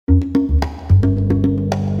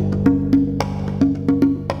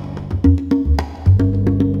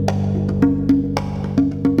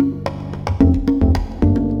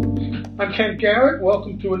Garrett.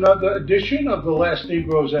 Welcome to another edition of The Last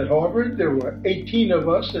Negroes at Harvard. There were 18 of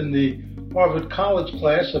us in the Harvard College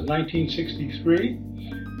class of 1963.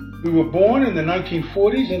 We were born in the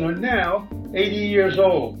 1940s and are now 80 years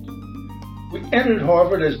old. We entered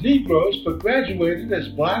Harvard as Negroes, but graduated as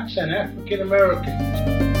Blacks and African Americans.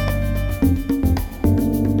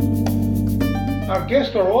 Our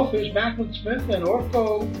guests are authors Macklin Smith and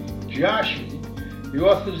Aurko Joshi. The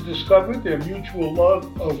authors discovered their mutual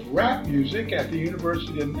love of rap music at the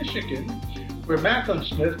University of Michigan, where Macklin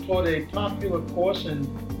Smith taught a popular course in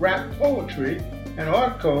rap poetry, and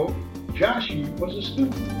Aurko Joshi was a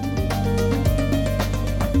student.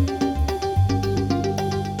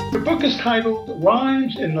 The book is titled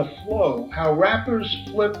Rhymes in the Flow, How Rappers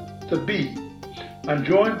Flip the Beat. I'm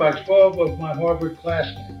joined by 12 of my Harvard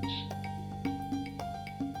classmates.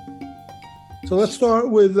 So let's start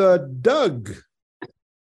with Doug.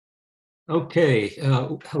 Okay.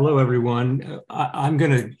 Hello, everyone. I'm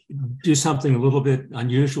going to do something a little bit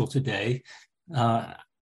unusual today. I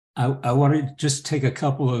want to just take a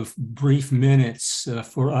couple of brief minutes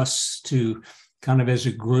for us to kind of as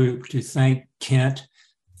a group to thank Kent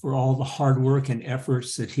for all the hard work and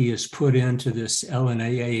efforts that he has put into this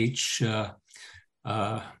LNAH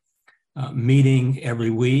meeting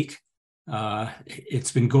every week.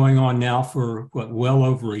 It's been going on now for well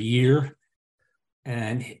over a year.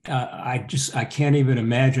 And I can't even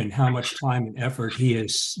imagine how much time and effort he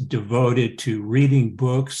has devoted to reading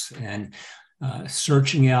books and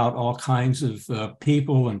searching out all kinds of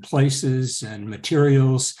people and places and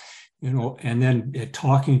materials, and then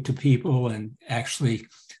talking to people and actually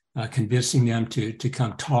convincing them to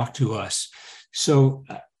come talk to us. So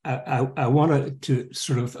I wanted to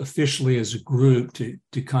sort of officially as a group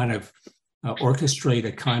to kind of orchestrate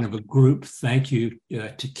a kind of a group thank you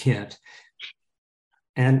to Kent.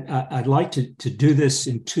 And I'd like to do this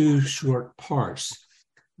in two short parts.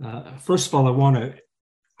 First of all, I want to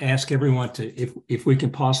ask everyone to, if we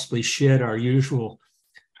can possibly shed our usual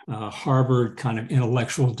Harvard kind of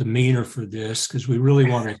intellectual demeanor for this, because we really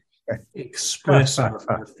want to express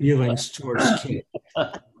our feelings towards Kent.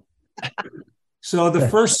 So the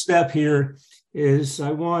first step here is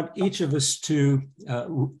I want each of us to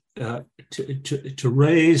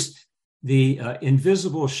raise the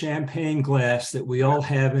invisible champagne glass that we all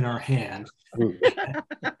have in our hand.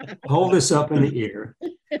 Hold this up in the air.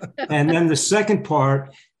 And then the second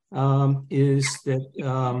part is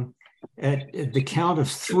that at the count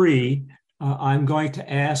of three, I'm going to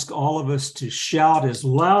ask all of us to shout as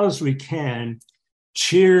loud as we can,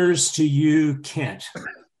 "Cheers to you, Kent."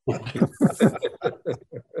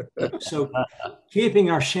 So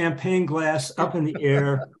keeping our champagne glass up in the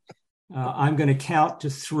air, I'm going to count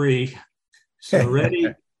to three. So ready?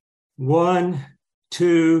 1,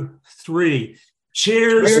 2, 3.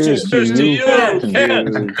 Cheers to you,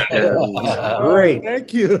 Kent. Great.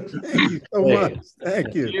 Thank you. Thank you so much.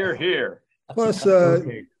 Thank you. Here. Plus,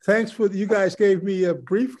 thanks for, you guys gave me a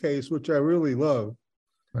briefcase, which I really love,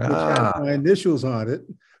 which has my initials on it.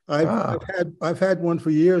 I've had one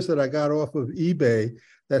for years that I got off of eBay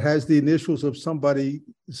that has the initials of somebody,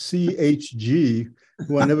 CHG,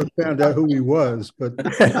 who I never found out who he was, but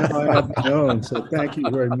now I have my own, so thank you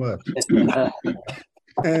very much.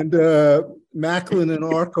 And Macklin and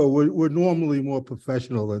Aurko, we're normally more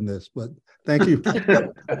professional than this, but thank you.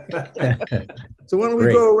 So why don't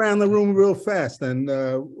we go around the room real fast, and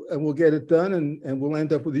we'll get it done, and we'll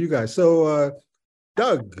end up with you guys. So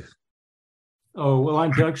Doug. Oh, well,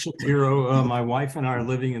 I'm Doug Shapiro. My wife and I are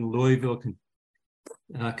living in Louisville,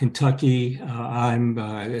 Kentucky. I'm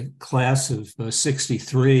a class of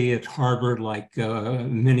 63 at Harvard, like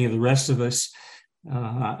many of the rest of us.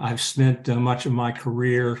 I've spent much of my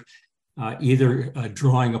career either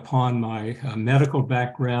drawing upon my medical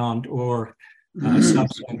background or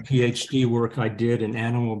subsequent PhD work I did in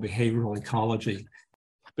animal behavioral ecology.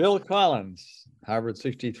 Bill Collins, Harvard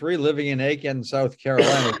 63, living in Aiken, South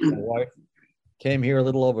Carolina. My wife came here a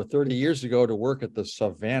little over 30 years ago to work at the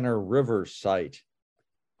Savannah River site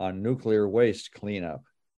on nuclear waste cleanup.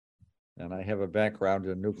 And I have a background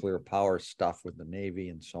in nuclear power stuff with the Navy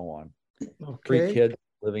and so on. Okay. 3 kids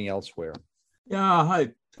living elsewhere. Yeah, hi,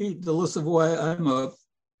 Pete DeLisavoy. I'm a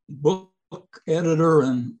book editor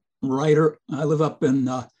and writer. I live up in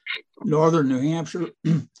northern New Hampshire.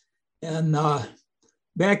 And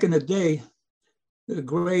back in the day, the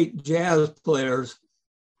great jazz players,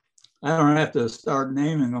 I don't have to start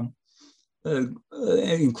naming them,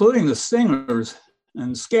 including the singers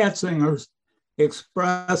and scat singers,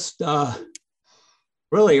 expressed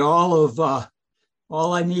really all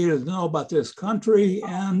I needed to know about this country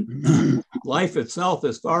and life itself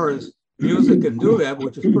as far as music can do that,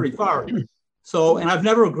 which is pretty far. So, and I've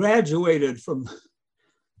never graduated from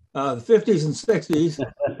the 50s and 60s.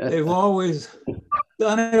 They've always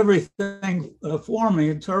done everything for me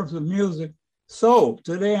in terms of music. So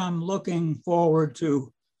today I'm looking forward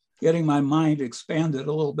to getting my mind expanded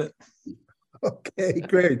a little bit. Okay,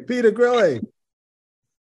 great. Peter Grilly.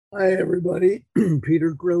 Hi, everybody.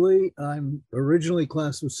 Peter Grilly. I'm originally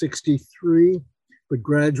class of 63, but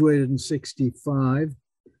graduated in 65.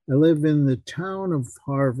 I live in the town of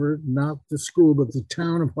Harvard, not the school, but the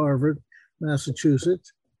town of Harvard,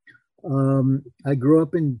 Massachusetts. I grew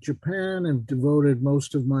up in Japan and devoted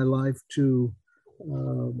most of my life to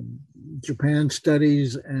Japan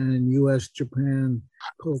studies and U.S.-Japan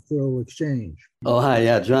cultural exchange. Oh, hi.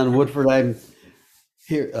 Yeah, John Woodford. I'm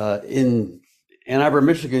here in Ann Arbor,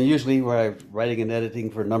 Michigan, usually where I'm writing and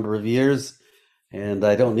editing for a number of years. And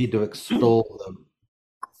I don't need to extol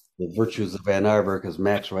the virtues of Ann Arbor because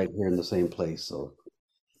Mac's right here in the same place. So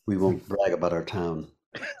we won't brag about our town.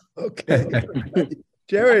 Okay.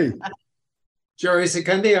 Jerry. Jerry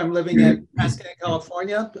Secundi. I'm living in Pasadena,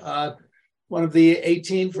 California. One of the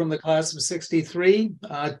 18 from the class of 63.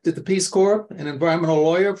 Did the Peace Corps, an environmental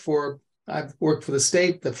lawyer I've worked for the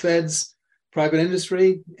state, the feds, private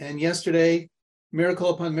industry. And yesterday, miracle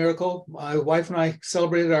upon miracle, my wife and I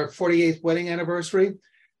celebrated our 48th wedding anniversary.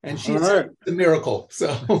 And she said the miracle.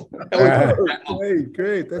 So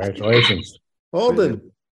great. That's congratulations.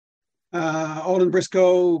 Holden. Alden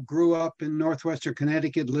Briscoe grew up in Northwestern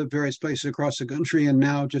Connecticut, lived various places across the country, and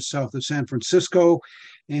now just south of San Francisco.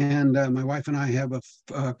 And my wife and I have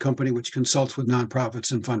a company which consults with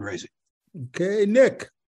nonprofits and fundraising. Okay, Nick.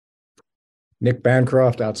 Nick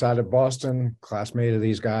Bancroft, outside of Boston, classmate of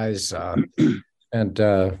these guys, and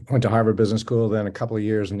went to Harvard Business School, then a couple of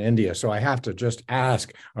years in India. So I have to just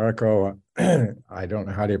ask, Aurko, I don't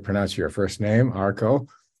know how to pronounce your first name, Aurko.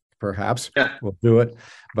 Perhaps we'll do it.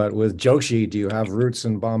 But with Joshi, do you have roots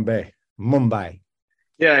in Mumbai?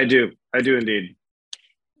 Yeah, I do. I do indeed.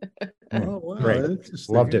 Oh, wow. Great.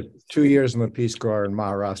 Loved it. 2 years in the Peace Corps in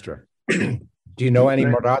Maharashtra. Do you know any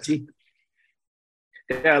Marathi?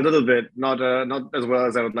 Yeah, a little bit. Not as well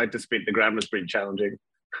as I would like to speak. The grammar is pretty challenging.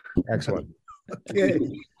 Excellent. Okay.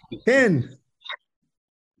 Ken.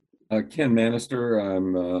 Ken Manister.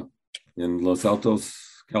 I'm in Los Altos,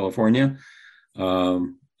 California.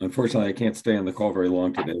 Unfortunately, I can't stay on the call very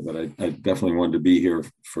long today, but I definitely wanted to be here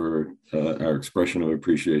for our expression of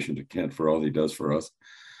appreciation to Kent for all he does for us.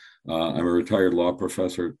 I'm a retired law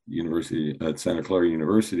professor at Santa Clara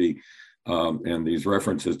University, and these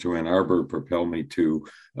references to Ann Arbor propel me to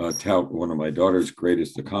tout one of my daughter's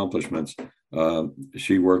greatest accomplishments.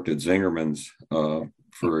 She worked at Zingerman's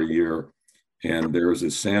for a year, and there is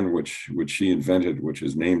a sandwich which she invented, which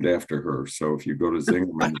is named after her. So if you go to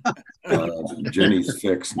Zingerman, Jenny's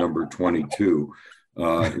Fix number 22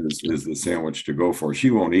 is the sandwich to go for.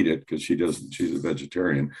 She won't eat it because she's a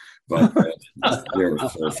vegetarian. But there,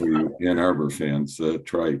 so for you Ann Arbor fans,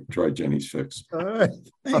 try Jenny's Fix. All right,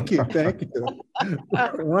 thank you.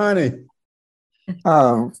 Ronnie.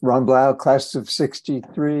 Ron Blau, class of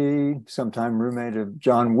 63, sometime roommate of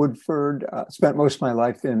John Woodford. Spent most of my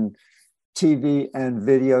life in TV and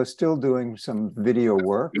video, still doing some video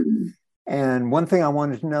work. And one thing I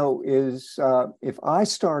wanted to know is if I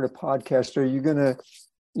start a podcast, are you going to,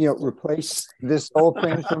 replace this whole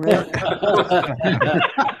thing for me?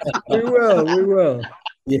 We will.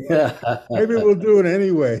 Yeah. Maybe we'll do it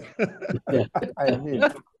anyway. I mean.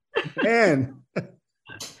 Ann.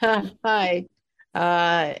 Hi.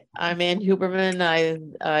 I'm Ann Huberman.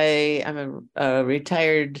 I'm a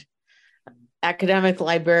retired academic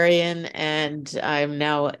librarian, and I'm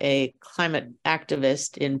now a climate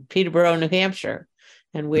activist in Peterborough, New Hampshire.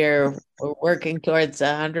 And we're working towards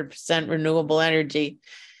 100% renewable energy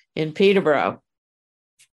in Peterborough.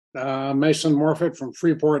 Mason Morfitt from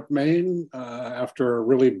Freeport, Maine. After a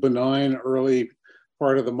really benign early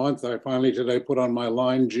part of the month, I finally today put on my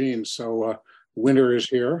line jeans. So winter is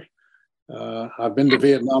here. I've been to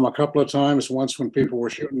Vietnam a couple of times, once when people were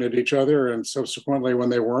shooting at each other and subsequently when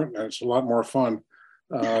they weren't. And it's a lot more fun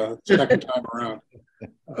second time around.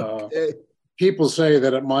 People say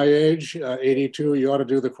that at my age, 82, you ought to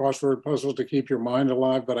do the crossword puzzle to keep your mind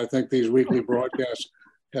alive. But I think these weekly broadcasts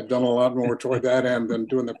have done a lot more toward that end than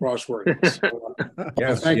doing the crossword. So,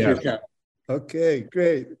 thank you, Ken. Okay,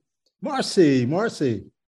 great. Marcy.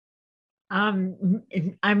 I'm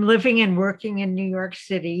living and working in New York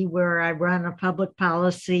City, where I run a public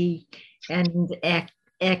policy and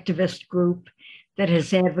activist group that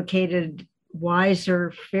has advocated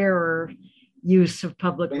wiser, fairer use of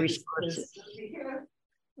public resources.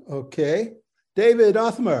 Okay. David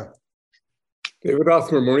Othmer. David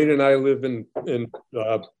Othmer. Maureen and I live in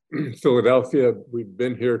Philadelphia. We've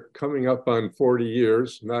been here coming up on 40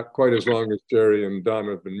 years, not quite as long as Jerry and Don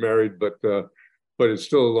have been married, but it's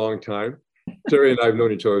still a long time. Jerry and I have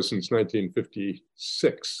known each other since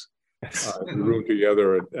 1956. We roomed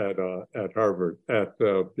together at Harvard. At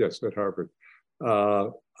Harvard.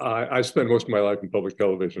 I spent most of my life in public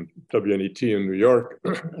television, WNET in New York,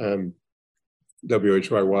 and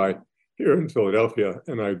WHYY here in Philadelphia,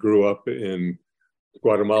 and I grew up in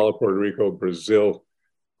Guatemala, Puerto Rico, Brazil,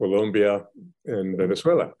 Colombia, and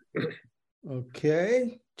Venezuela.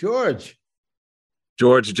 Okay, George.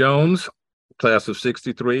 George Jones, class of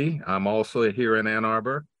 '63. I'm also here in Ann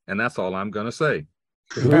Arbor, and that's all I'm going to say.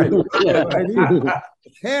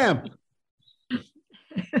 Ham.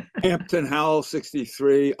 Hampton Howell,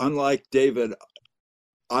 63. Unlike David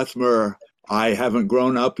Othmer, I haven't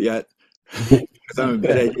grown up yet because I'm a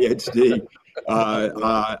bit ADHD.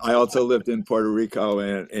 I also lived in Puerto Rico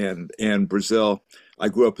and Brazil. I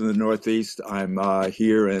grew up in the Northeast. I'm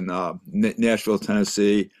here in Nashville,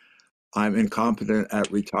 Tennessee. I'm incompetent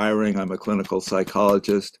at retiring. I'm a clinical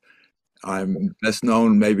psychologist. I'm best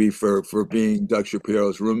known maybe for being Doug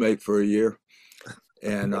Shapiro's roommate for a year.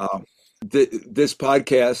 And this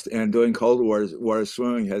podcast and doing cold water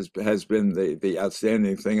swimming has been the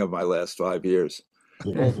outstanding thing of my last 5 years.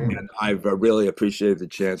 And I've really appreciated the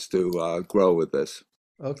chance to grow with this.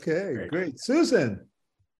 Okay, great. Susan.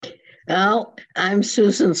 Well, I'm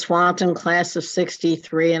Susan Swanton, class of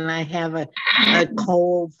 '63, and I have a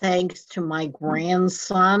cold thanks to my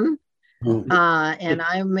grandson. And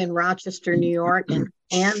I'm in Rochester, New York,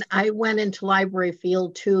 and I went into library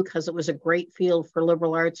field too because it was a great field for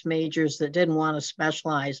liberal arts majors that didn't want to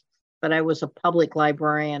specialize, but I was a public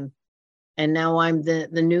librarian. And now I'm the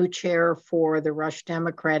new chair for the Rush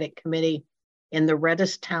Democratic Committee in the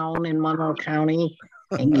reddest town in Monroe County.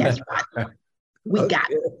 And guess what? We got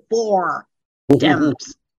 4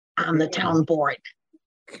 Dems on the town board.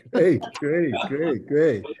 Great.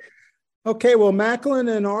 Okay, well, Macklin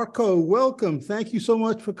and Aurko, welcome. Thank you so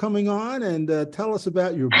much for coming on, and tell us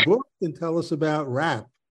about your book and tell us about rap.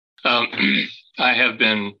 I have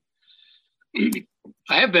been in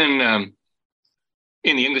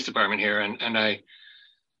the English department here, and I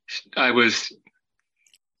was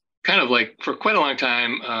kind of like for quite a long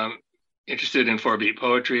time interested in 4-beat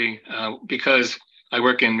poetry because I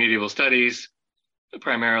work in medieval studies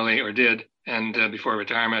primarily, or did, and before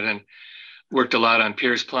retirement, and worked a lot on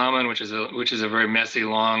Piers Plowman, which is a very messy,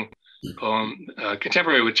 long poem,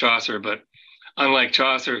 contemporary with Chaucer, but unlike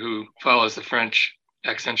Chaucer, who follows the French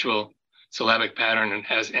accentual syllabic pattern and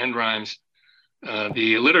has end rhymes,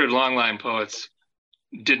 the alliterative longline poets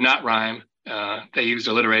did not rhyme. They used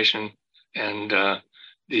alliteration, and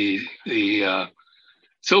the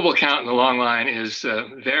syllable count in the long line is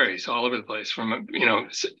varies all over the place, from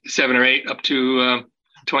 7 or 8 up to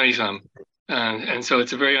 20 some, and so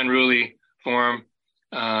it's a very unruly form.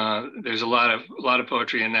 There's a lot of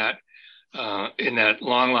poetry in that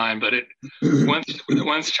long line, but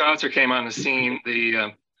once Chaucer came on the scene,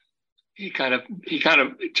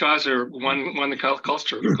 Chaucer won the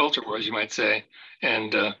culture wars, you might say,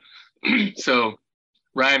 and so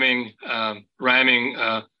rhyming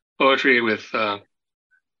poetry with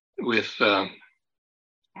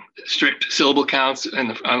strict syllable counts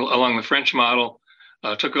and along the French model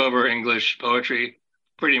took over English poetry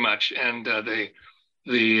pretty much, and the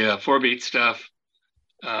 4-beat stuff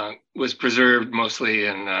was preserved mostly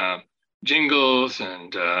in jingles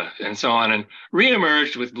and so on, and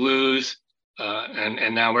reemerged with blues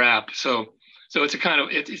and now rap. So it's a kind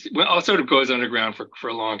of it all sort of goes underground for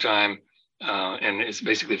a long time, and it's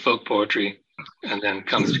basically folk poetry, and then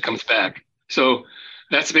comes back. So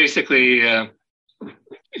that's basically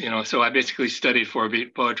So I basically studied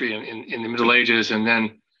 4-beat poetry in the Middle Ages, and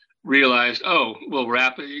then realized, oh, well,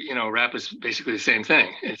 rap is basically the same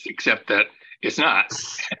thing, except that it's not.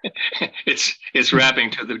 it's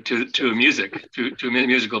rapping to a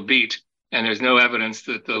musical beat, and there's no evidence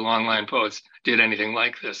that the longline poets did anything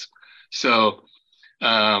like this. So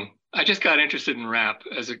I just got interested in rap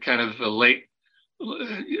as a kind of a late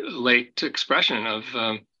expression of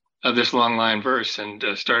this longline verse, and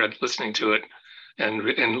started listening to it and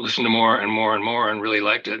listened to more and more and more, and really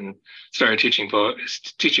liked it, and started teaching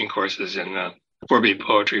courses in 4-beat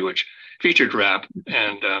poetry, which featured rap,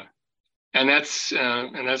 and that's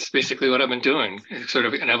basically what I've been doing. It's sort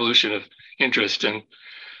of an evolution of interest. And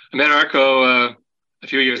I met Aurko a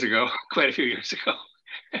few years ago, quite a few years ago.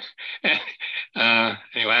 And,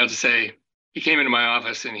 anyway, I'll just say he came into my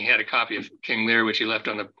office and he had a copy of King Lear, which he left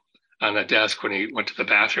on the desk when he went to the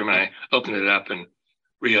bathroom, and I opened it up and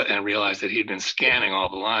realized that he'd been scanning all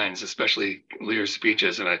the lines, especially Lear's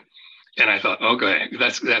speeches, and And I thought, okay,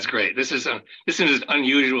 that's great. This is an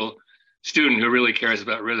unusual student who really cares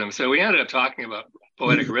about rhythm. So we ended up talking about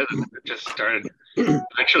poetic rhythm. It just started,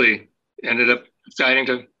 eventually ended up deciding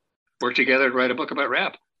to work together to write a book about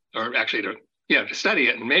rap, or actually to study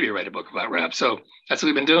it and maybe write a book about rap. So that's what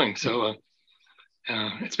we've been doing. So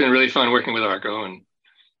it's been really fun working with Aurko, and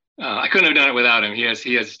I couldn't have done it without him. He has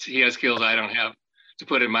skills I don't have. To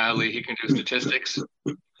put it mildly, he can do statistics.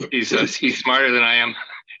 He's smarter than I am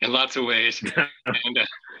in lots of ways,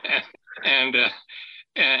 and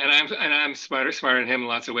I'm smarter than him in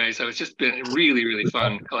lots of ways. So it's just been really, really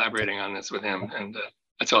fun collaborating on this with him, and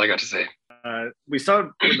that's all I got to say. We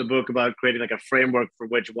started with the book about creating like a framework for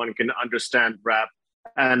which one can understand rap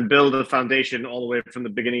and build a foundation all the way from the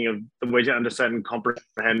beginning of the way to understand and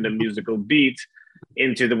comprehend a musical beat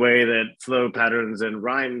into the way that flow patterns and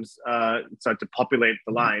rhymes start to populate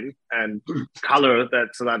the line and color that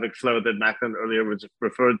syllabic flow that Macklin earlier was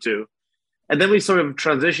referred to. And then we sort of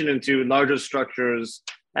transition into larger structures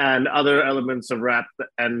and other elements of rap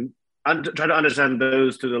and try to understand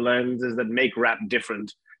those through the lenses that make rap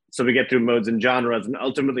different. So we get through modes and genres and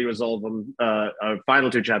ultimately resolve on our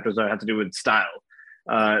final two chapters that have to do with style.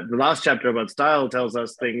 The last chapter about style tells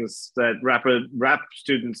us things that rap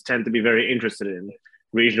students tend to be very interested in.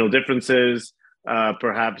 Regional differences,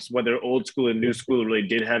 perhaps whether old school and new school really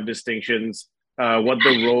did have distinctions, what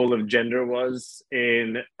the role of gender was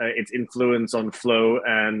in its influence on flow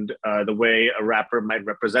and the way a rapper might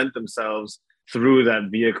represent themselves through that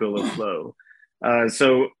vehicle of flow.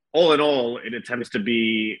 So all in all, it attempts to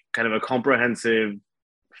be kind of a comprehensive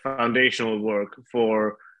foundational work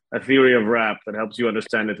for a theory of rap that helps you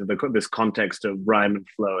understand it in this context of rhyme and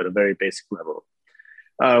flow at a very basic level.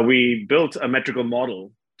 We built a metrical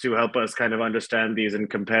model to help us kind of understand these and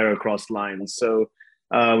compare across lines. So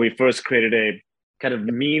we first created a kind of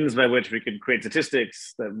means by which we could create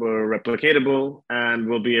statistics that were replicatable and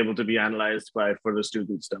will be able to be analyzed by further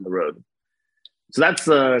students down the road. So that's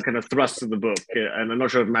the kind of thrust of the book. And I'm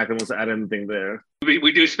not sure if Macklin wants to add anything there.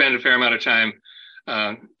 We do spend a fair amount of time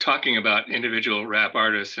talking about individual rap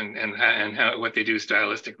artists and how what they do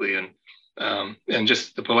stylistically and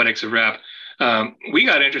just the poetics of rap. We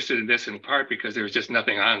got interested in this in part because there was just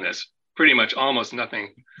nothing on this, pretty much almost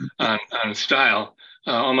nothing on style.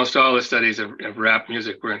 Almost all the studies of rap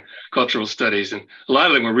music were in cultural studies, and a lot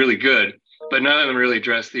of them were really good, but none of them really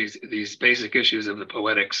addressed these basic issues of the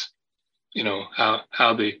poetics. You know,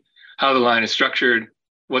 how the line is structured,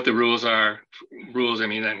 what the rules are. Rules, I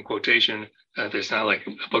mean that in quotation. There's not like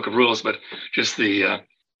a book of rules, but just the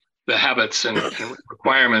habits and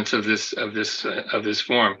requirements of this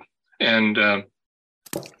form. And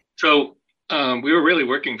so we were really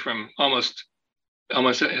working from almost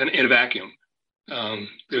in a vacuum.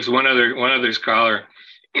 There's one other scholar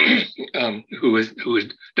who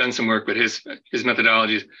had done some work, but his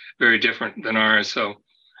methodology is very different than ours. So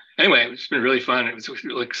anyway, it's been really fun. It was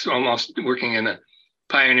like almost working in a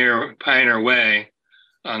pioneer way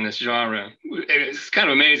on this genre. It's kind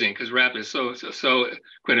of amazing because rap is so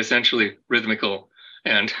quintessentially rhythmical,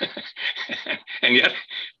 and and yet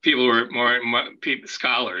people were more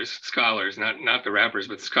scholars, not the rappers,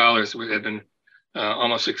 but scholars had been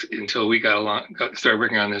almost until we started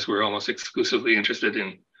working on this. We were almost exclusively interested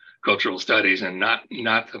in cultural studies and not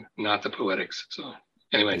the poetics. So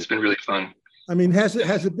anyway, it's been really fun. I mean, has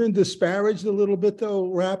it been disparaged a little bit though,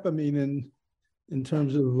 rap? I mean, in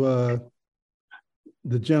terms of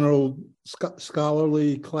the general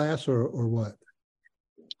scholarly class, or what?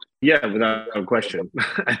 Yeah, without a question.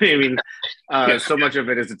 I mean, so much of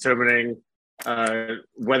it is determining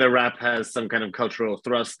whether rap has some kind of cultural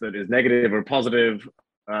thrust that is negative or positive,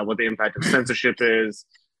 what the impact of censorship is,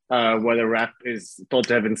 whether rap is thought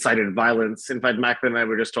to have incited violence. In fact, Macklin and I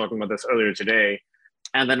were just talking about this earlier today.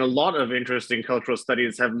 And then a lot of interesting cultural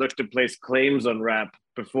studies have looked to place claims on rap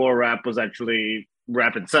before rap was actually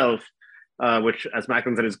rap itself, which, as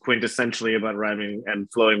Macklin said, is quintessentially about rhyming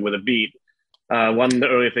and flowing with a beat. One of the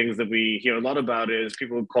early things that we hear a lot about is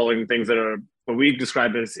people calling things that are what we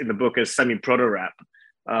describe as in the book as semi-proto-rap,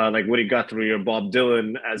 like Woody Guthrie or Bob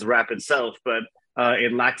Dylan as rap itself, but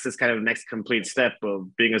it lacks this kind of next complete step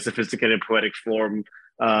of being a sophisticated poetic form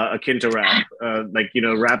akin to rap.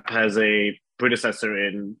 Rap has a predecessor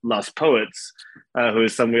in Lost Poets, who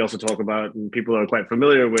is some we also talk about and people are quite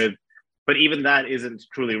familiar with, but even that isn't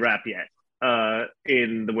truly rap yet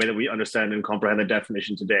in the way that we understand and comprehend the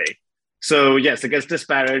definition today. So yes, it gets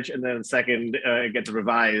disparaged, and then second, it gets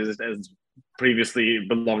revised as previously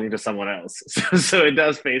belonging to someone else. So it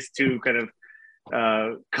does face two kind of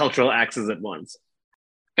cultural axes at once.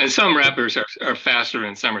 And some rappers are faster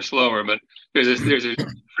and some are slower, but there's a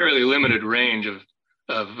fairly limited range of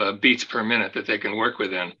beats per minute that they can work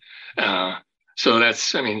within. So that's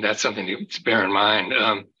something to bear in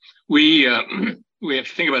mind. We have to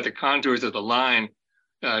think about the contours of the line.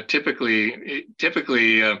 Typically,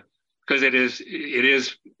 because it is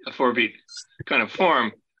a 4-beat kind of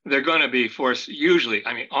form, they're going to be usually,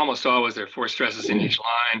 almost always there are 4 stresses in each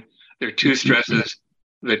line. There are 2 stresses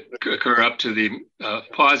that occur up to the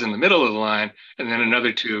pause in the middle of the line, and then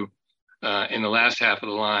another 2 in the last half of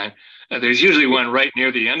the line. There's usually one right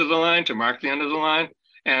near the end of the line to mark the end of the line,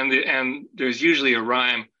 and there's usually a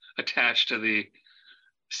rhyme attached to the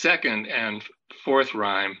second and fourth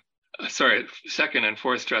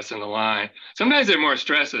stress in the line. Sometimes there are more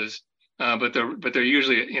stresses, but they're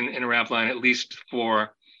usually in a rap line at least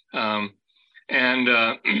 4. But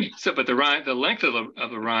the length of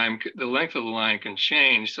the rhyme, the length of the line can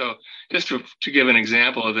change. So just to give an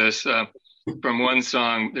example of this, from one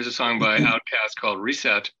song, there's a song by Outkast called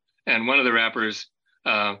Reset, and one of the rappers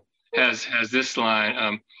has this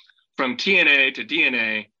line: from TNA to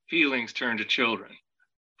DNA, feelings turn to children.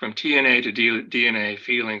 From TNA to DNA,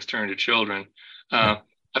 feelings turn to children. A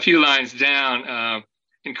few lines down,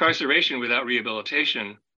 incarceration without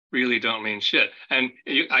rehabilitation really don't mean shit. And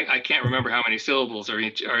I can't remember how many syllables are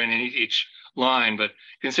in each line, but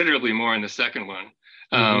considerably more in the second one.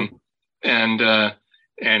 And the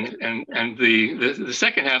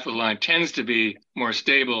second half of the line tends to be more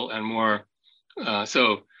stable and more,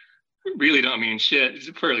 so really don't mean shit. It's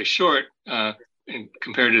fairly short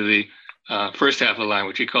compared to the first half of the line,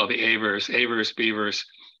 which we call the A verse, B verse.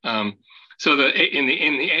 So in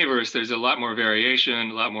the A verse, there's a lot more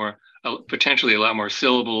variation, potentially a lot more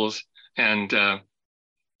syllables. And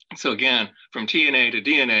so again, from TNA to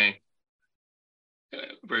DNA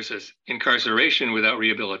versus incarceration without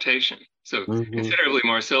rehabilitation. So considerably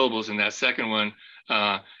more syllables in that second one.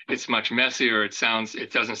 It's much messier.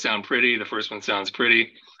 It doesn't sound pretty. The first one sounds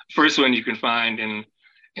pretty. First one you can find in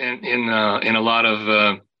a lot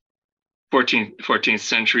of 14th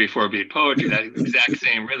century 4-beat poetry, that exact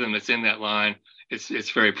same rhythm that's in that line.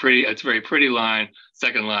 It's very pretty. It's a very pretty line.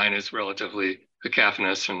 Second line is relatively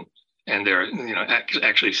cacophonous, and there are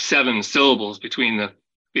actually 7 syllables between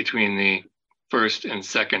the first and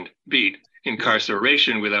second beat.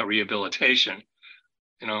 Incarceration without rehabilitation.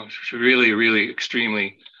 It's really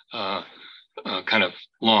extremely kind of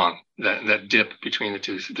long, that dip between the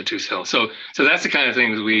two syllables. So that's the kind of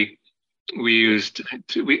things we used.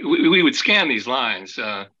 We would scan these lines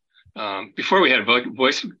before we had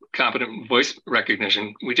competent voice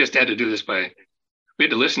recognition. We just had to do this we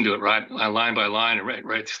had to listen to it line by line and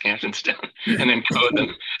write the scansions down and then code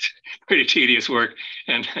them. Pretty tedious work,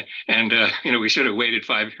 and we should have waited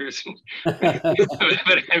 5 years.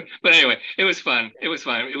 but anyway, it was fun. It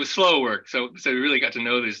was slow work, so we really got to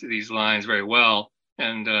know these lines very well,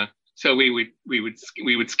 and so we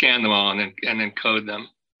would scan them all and then code them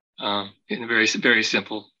in very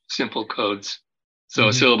simple codes. So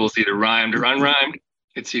a syllable's either rhymed or unrhymed.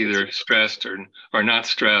 It's either stressed or not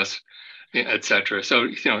stressed, etc. So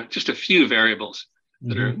just a few variables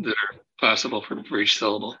that are possible for each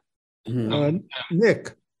syllable.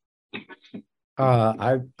 Nick,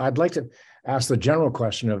 I'd like to ask the general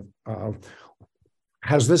question of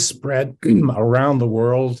has this spread around the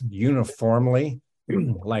world uniformly,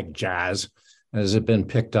 like jazz? Has it been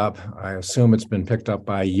picked up? I assume it's been picked up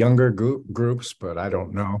by younger groups, but I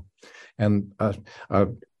don't know. And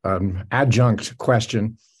an adjunct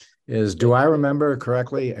question is, do I remember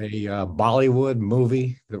correctly a Bollywood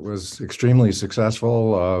movie that was extremely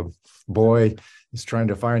successful? Boy is trying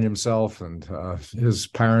to find himself, and his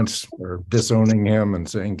parents are disowning him and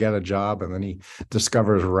saying, get a job. And then he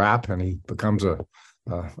discovers rap and he becomes a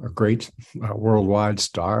great worldwide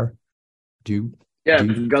star.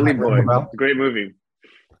 Gully Boy, great movie.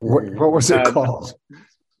 What was it called?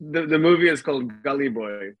 The movie is called Gully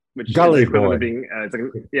Boy, which Gully is Boy.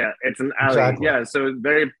 It's an alley. Exactly. Yeah, so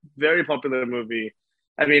very, very popular movie.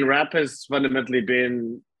 I mean, rap has fundamentally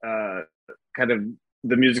been kind of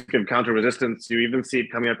the music of counter-resistance. You even see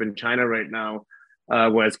it coming up in China right now,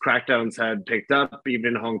 whereas crackdowns had picked up.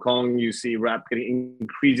 Even in Hong Kong, you see rap getting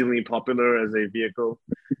increasingly popular as a vehicle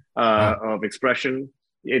of expression.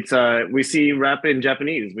 We see rap in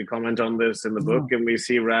Japanese. We comment on this in the book, and we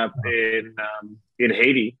see rap in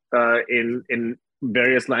Haiti, in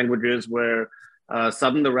various languages where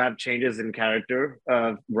suddenly the rap changes in character.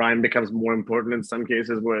 Rhyme becomes more important in some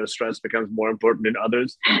cases, whereas stress becomes more important in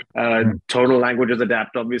others. Tonal languages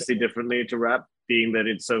adapt obviously differently to rap, being that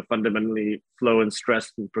it's so fundamentally flow and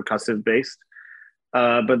stress and percussive based.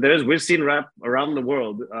 But we've seen rap around the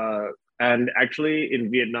world. And actually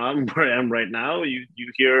in Vietnam, where I am right now, you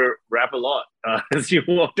hear rap a lot. As you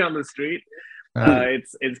walk down the street,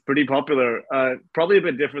 It's pretty popular. Probably a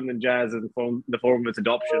bit different than jazz in the form of its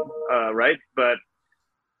adoption, right? But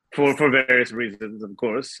for various reasons, of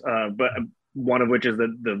course. But one of which is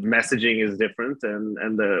that the messaging is different,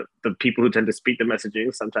 and the people who tend to speak the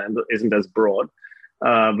messaging sometimes isn't as broad.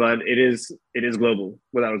 But it is global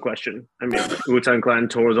without a question. I mean, Wu-Tang Clan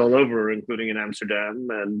tours all over, including in Amsterdam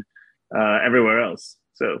and everywhere else.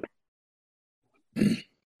 So,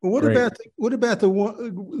 what about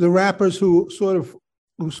the rappers who sort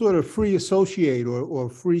of free associate or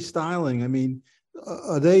freestyling? I mean,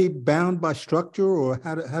 are they bound by structure, or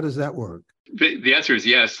how does that work? The answer is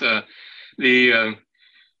yes. I don't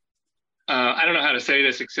know how to say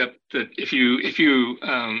this except that if you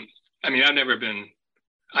I mean, I've never been.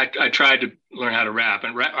 I tried to learn how to rap,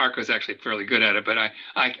 and Aurko's actually fairly good at it, but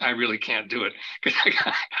I really can't do it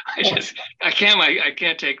because I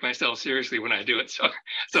can't take myself seriously when I do it. So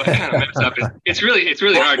I kind of mess up. It's really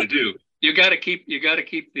hard to do. You got to keep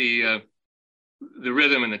the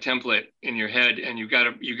rhythm and the template in your head, and you got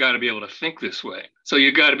to be able to think this way. So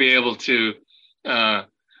you got to be able to,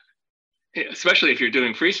 especially if you're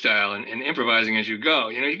doing freestyle and improvising as you go.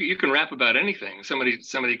 You know, you can rap about anything. Somebody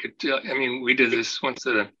could tell. I mean, we did this once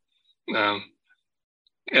at a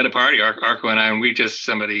party, Aurko and I, and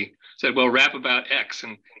somebody said, "Well, rap about X,"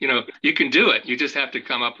 and you know, you can do it. You just have to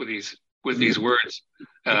come up with these words,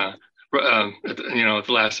 at the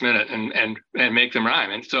last minute and make them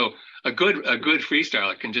rhyme. And so a good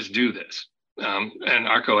freestyler can just do this. And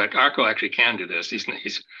Aurko actually can do this.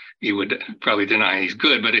 He would probably deny he's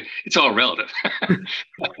good, but it's all relative. Better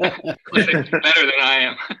than I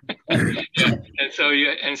am. Yeah.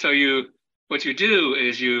 And so what you do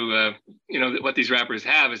is what these rappers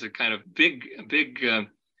have is a kind of big,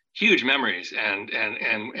 huge memories and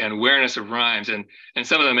awareness of rhymes, and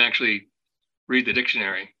some of them actually read the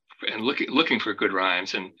dictionary and looking for good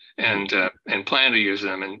rhymes and plan to use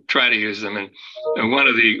them and try to use them. And one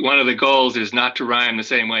of the goals is not to rhyme the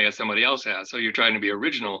same way as somebody else has. So you're trying to be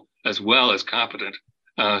original as well as competent.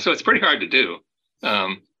 So it's pretty hard to do.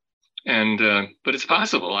 But it's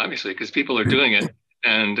possible, obviously, because people are doing it,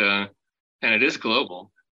 and it is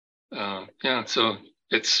global. So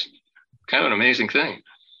it's kind of an amazing thing.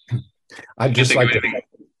 I'd just like to,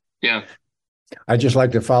 yeah. I'd just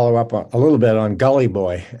like to follow up a little bit on Gully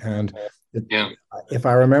Boy, and if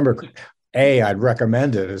I remember, I'd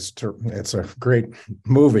recommend it. It's a great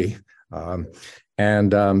movie, but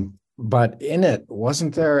in it,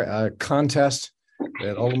 wasn't there a contest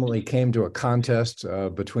that ultimately came to a contest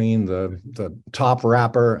between the top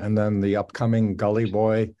rapper and then the upcoming Gully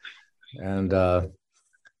Boy, and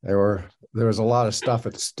there was a lot of stuff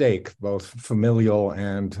at stake, both familial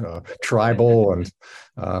and tribal and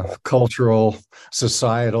cultural,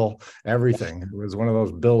 societal, everything. It was one of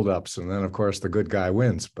those buildups, and then of course the good guy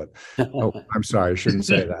wins. But I'm sorry, I shouldn't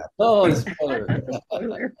say that.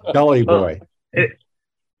 Gully Boy.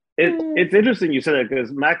 It's interesting you said that,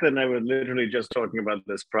 because Macklin and I were literally just talking about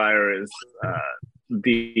this prior. Is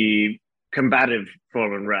the combative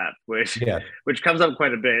form in rap, which comes up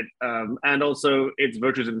quite a bit, and also its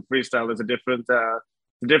virtues in freestyle. There's a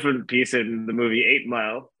different piece in the movie 8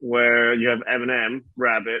 Mile where you have Eminem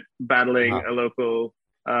Rabbit battling a local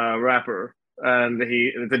rapper, and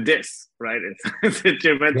it's a diss, right? It's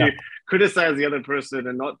meant to criticize the other person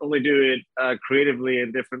and not only do it creatively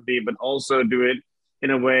and differently, but also do it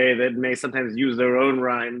in a way that may sometimes use their own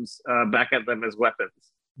rhymes back at them as weapons.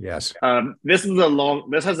 Yes. This has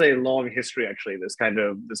a long history, actually. This kind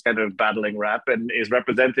of battling rap, and is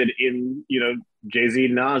represented in Jay-Z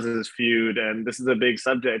Nas's feud, and this is a big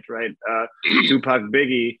subject, right? Tupac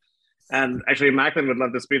Biggie, and actually Macklin would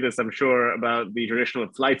love to speak this, I'm sure, about the tradition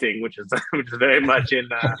of flighting, which is very much in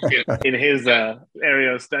his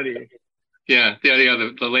area of study.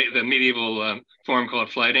 The medieval form called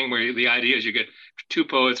flighting, where the idea is you get two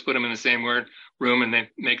poets, put them in the same room, and they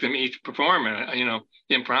make them each perform,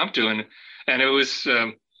 impromptu, and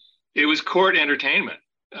it was court entertainment,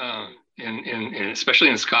 in especially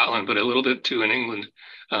in Scotland, but a little bit too in England,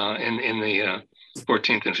 in the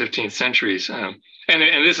 14th and 15th centuries, and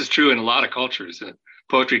this is true in a lot of cultures.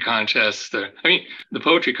 Poetry contests. The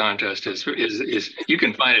poetry contest is you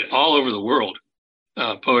can find it all over the world.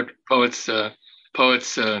 Poets,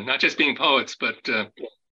 not just being poets, but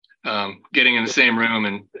getting in the same room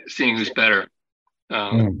and seeing who's better.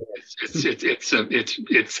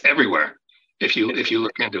 It's everywhere if you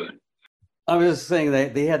look into it. I was just saying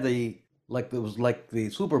that they had it was like the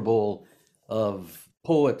Super Bowl of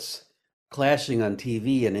poets clashing on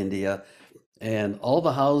TV in India, and all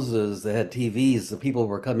the houses that had TVs, the people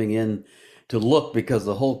were coming in to look because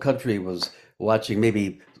the whole country was watching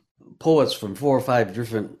maybe poets from 4 or 5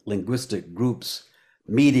 different linguistic groups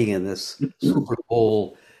meeting in this Super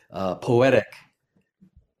Bowl poetic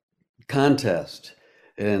contest.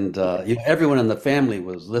 And everyone in the family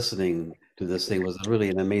was listening to this thing. It was really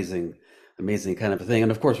an amazing kind of a thing.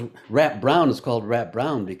 And of course, Rap Brown is called Rap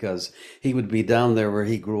Brown because he would be down there where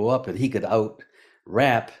he grew up, and he could out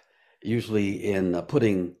rap, usually in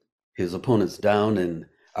putting his opponents down in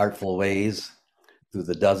artful ways through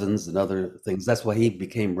the dozens and other things. That's why he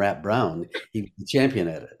became Rap Brown. He was the champion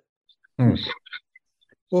at it.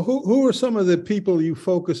 Well, who are some of the people you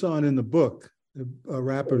focus on in the book, the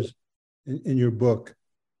rappers in your book?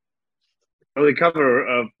 Well, we cover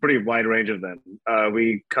a pretty wide range of them.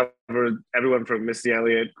 We cover everyone from Missy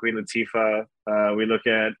Elliott, Queen Latifah. We look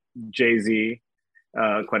at Jay-Z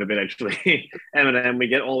quite a bit, actually. Eminem. We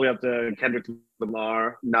get all the way up to Kendrick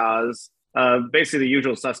Lamar, Nas. Basically the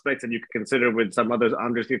usual suspects, and you can consider with some others,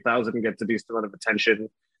 Andre 3000 gets a decent amount of attention.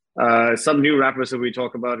 Some new rappers that we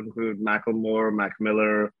talk about include Macklemore, Mac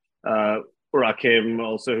Miller, Rakim,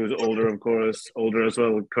 also, who's older, of course, older as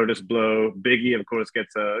well. Curtis Blow, Biggie, of course,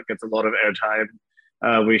 gets a lot of airtime.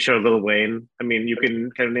 We show Lil Wayne. I mean, you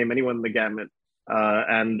can kind of name anyone in the gamut,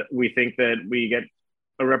 and we think that we get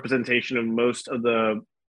a representation of most of the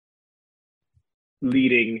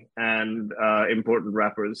leading and important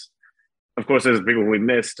rappers. Of course, there's people we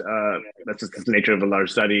missed. That's just the nature of a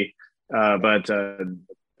large study,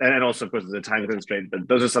 and also, of course, there's a time constraint. But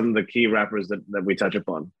those are some of the key rappers that we touch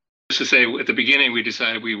upon. Just to say, at the beginning, we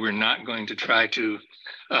decided we were not going to try to,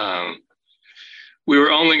 we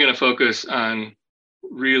were only going to focus on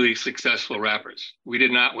really successful rappers. We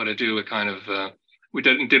did not want to do a kind of, we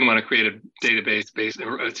didn't want to create a database based,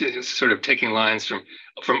 sort of taking lines from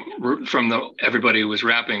everybody who was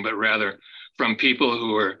rapping, but rather from people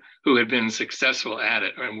who had been successful at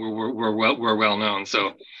it and were well known.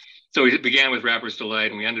 So we began with Rapper's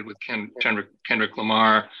Delight, and we ended with Kendrick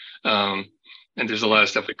Lamar. And there's a lot of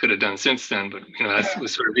stuff we could have done since then, but that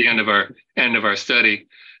was sort of the end of our study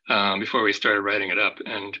before we started writing it up.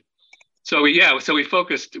 And so we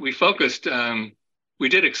focused. We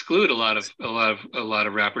did exclude a lot of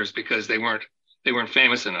rappers because they weren't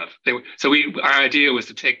famous enough. Our idea was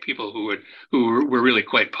to take people who were really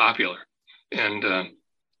quite popular, and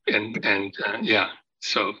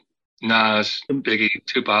so Nas, Biggie,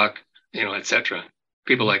 Tupac, etc.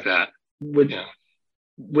 People like that.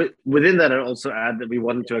 Within that, I'd also add that we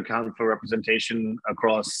wanted to account for representation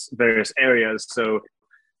across various areas. So,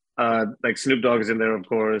 like Snoop Dogg is in there, of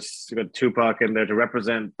course. You've got Tupac in there to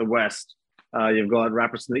represent the West. You've got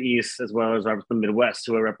rappers from the East as well as rappers from the Midwest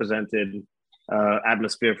who are represented.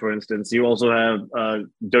 Atmosphere, for instance. You also have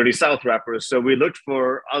Dirty South rappers. So we looked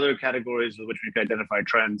for other categories in which we could identify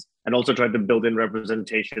trends, and also tried to build in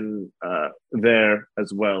representation there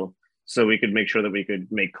as well, so we could make sure that we could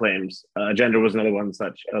make claims. Gender was another one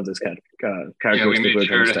such of this characteristic. Yeah, we made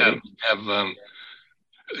sure to have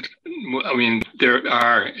I mean, there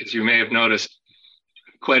are, as you may have noticed,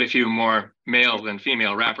 quite a few more male than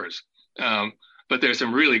female rappers. But there's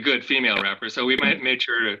some really good female rappers. So we made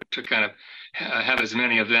sure to kind of have as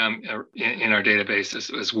many of them in our database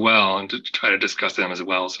as well, and to try to discuss them as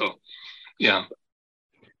well. So, yeah.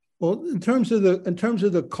 Well, in terms of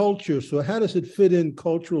the culture, so how does it fit in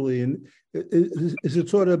culturally? And is it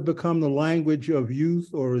sort of become the language of youth,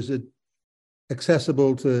 or is it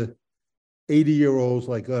accessible to 80-year-olds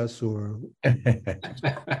like us? Or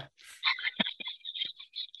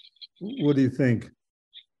what do you think?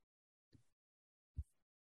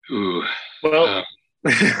 Ooh. Well,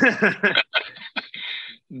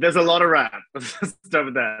 there's a lot of rap. Let's start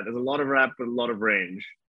with that. There's a lot of rap with a lot of range.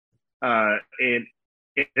 It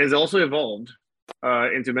has also evolved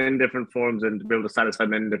into many different forms and to be able to satisfy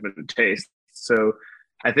many different tastes. So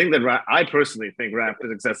I think that I personally think rap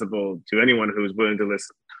is accessible to anyone who's willing to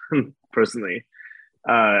listen, personally.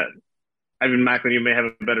 I mean, Macklin, you may have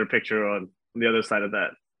a better picture on the other side of that.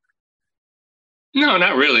 No,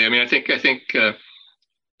 not really. I mean, I think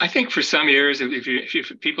for some years,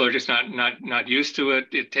 if people are just not used to it,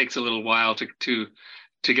 it takes a little while to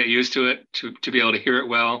get used to it, to be able to hear it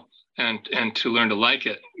well, and to learn to like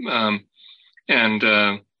it.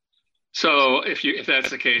 So if that's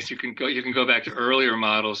the case, you can go back to earlier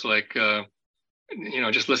models like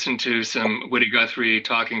just listen to some Woody Guthrie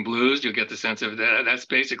talking blues. You'll get the sense of that. That's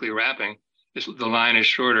basically rapping. The line is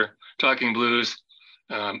shorter. Talking blues,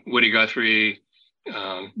 Woody Guthrie,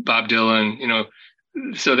 Bob Dylan.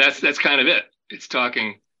 So that's kind of it. It's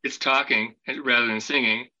talking rather than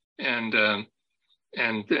singing, and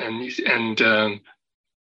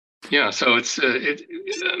yeah. So it's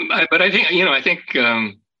but I think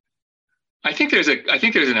I think there's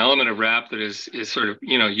an element of rap that is sort of,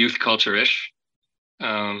 youth culture-ish.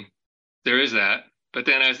 There is that. But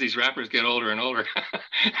then as these rappers get older and older,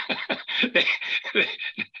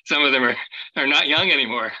 some of them are not young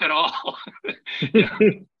anymore at all.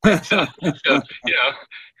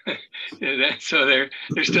 So they're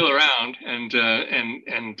still around, and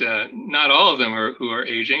not all of them who are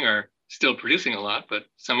aging are still producing a lot, but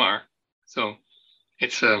some are. So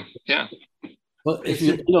it's yeah. Well, if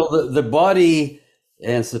the body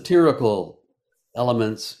and satirical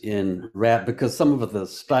elements in rap, because some of the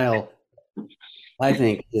style, I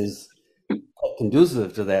think, is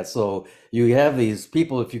conducive to that. So you have these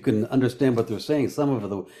people, if you can understand what they're saying, some of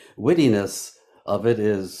the wittiness of it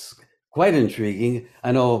is quite intriguing.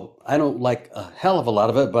 I know I don't like a hell of a lot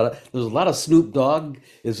of it, but there's a lot of Snoop Dogg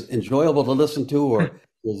is enjoyable to listen to, or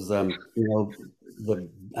is I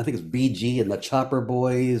think it's BG and the Chopper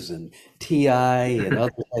Boys and T.I. and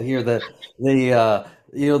others. I hear that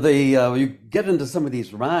you get into some of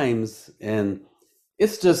these rhymes, and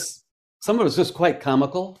it's just, some of it's just quite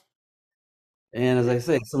comical. And as I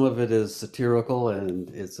say, some of it is satirical, and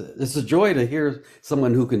it's a joy to hear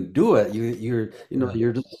someone who can do it.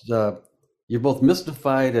 You're both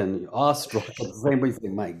mystified and awestruck at the same way. You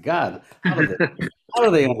think, my God, how do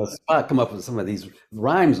they on the spot come up with some of these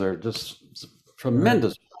rhymes? Are just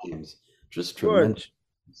tremendous rhymes, just tremendous.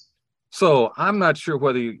 So I'm not sure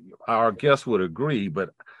whether our guests would agree, but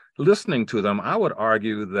listening to them, I would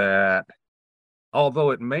argue that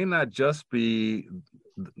although it may not just be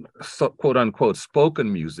quote unquote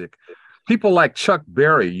spoken music, people like Chuck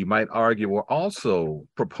Berry, you might argue, were also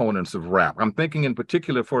proponents of rap. I'm thinking in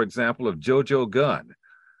particular, for example, of JoJo Gunn.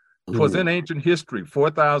 "'Twas in ancient history,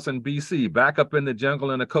 4000 BC, back up in the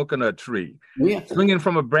jungle in a coconut tree. Yeah. Swinging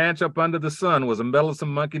from a branch up under the sun was a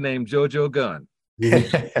meddlesome monkey named JoJo Gunn."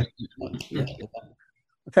 That's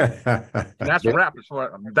rap.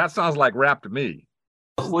 That sounds like rap to me.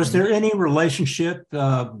 Was there any relationship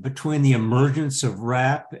between the emergence of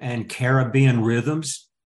rap and Caribbean rhythms?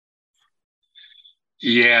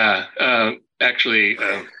 Yeah, actually,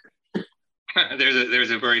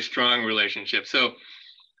 there's a very strong relationship. So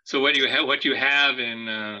what you have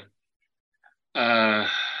in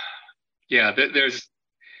there's,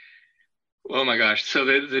 oh my gosh. So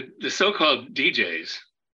the so-called DJs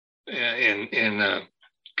in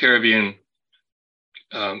Caribbean,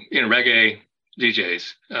 in reggae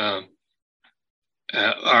DJs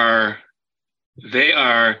are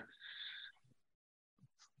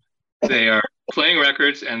playing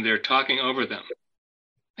records, and they're talking over them,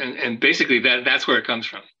 and basically that's where it comes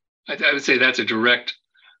from. I would say that's a direct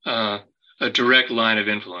line of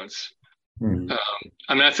influence. I'm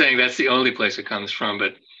not saying that's the only place it comes from,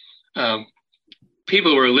 but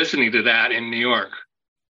people were listening to that in New York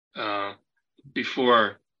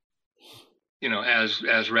before,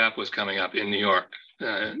 as rap was coming up in New York.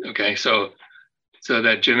 Okay, so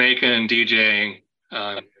that Jamaican DJing,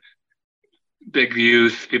 Big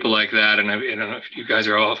Youth, people like that, and I don't know if you guys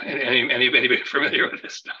are all anybody familiar with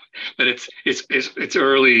this stuff, but it's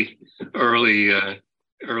early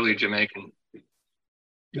Jamaican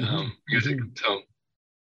music. So,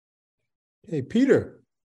 hey, Peter.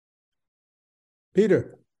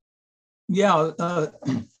 Yeah,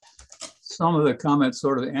 some of the comments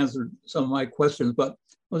sort of answered some of my questions, but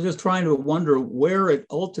I was just trying to wonder where it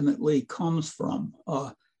ultimately comes from.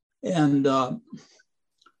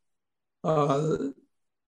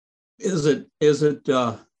 Is it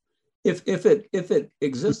if it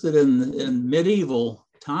existed in medieval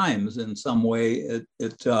times in some way,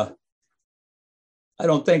 I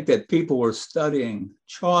don't think that people were studying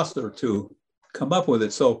Chaucer to come up with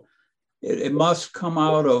it. So it must come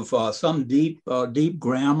out of some deep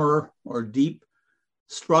grammar or deep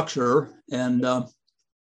structure. And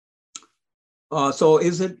so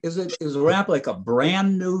is rap like a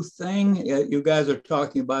brand new thing? You guys are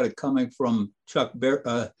talking about it coming from Chuck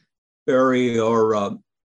Berry or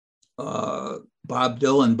Bob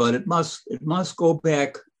Dylan, but it must go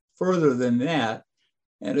back further than that.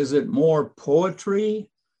 And is it more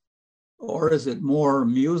poetry, or is it more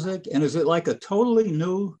music? And is it like a totally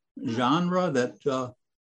new genre but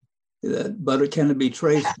it can be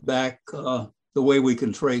traced back the way we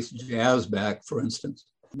can trace jazz back, for instance?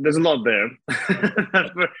 There's a lot there.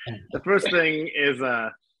 The first thing is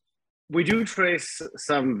we do trace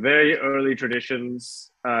some very early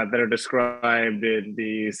traditions that are described in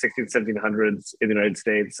the 1600s, 1700s in the United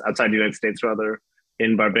States, outside the United States rather,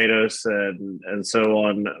 in Barbados and so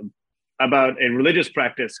on, about a religious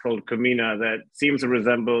practice called Kumina that seems to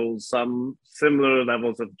resemble some similar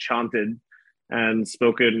levels of chanted and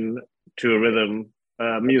spoken to a rhythm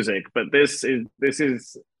music. But this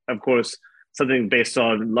is, of course, something based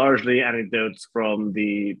on largely anecdotes from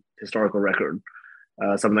the historical record.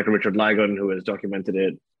 Someone like Richard Ligon, who has documented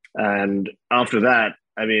it. And after that,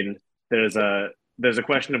 I mean, there's a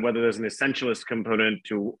question of whether there's an essentialist component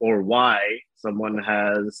to, or why someone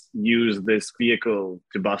has used this vehicle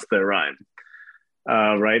to bust their rhyme,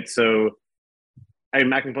 right? So, I mean,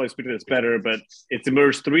 Mac can probably speak to this better, but it's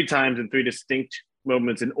emerged 3 times in 3 distinct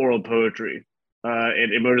moments in oral poetry.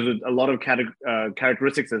 It emerges with a lot of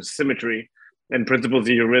characteristics of symmetry and principles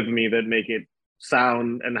of eurythmy that make it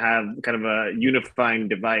sound and have kind of a unifying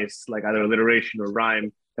device, like either alliteration or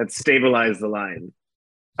rhyme, that stabilize the line.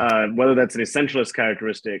 Whether that's an essentialist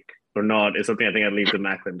characteristic or not is something I think I'd leave to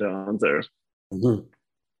Macklin to answer. Well,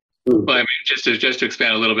 I mean, just to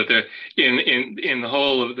expand a little bit there, in the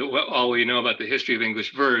whole of all we know about the history of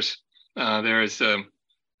English verse, there's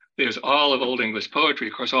all of Old English poetry.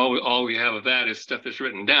 Of course, all we have of that is stuff that's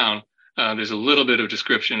written down. There's a little bit of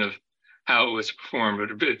description of how it was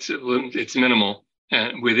performed, but it's minimal.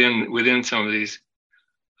 And within some of these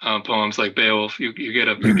poems, like Beowulf, you get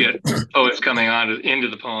poets coming into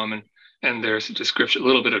the poem, and there's a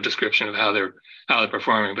little bit of description of how they're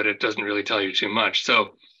performing, but it doesn't really tell you too much.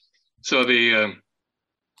 So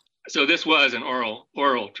this was an oral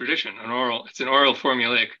tradition, it's an oral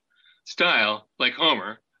formulaic style, like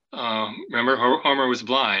Homer. Remember, Homer was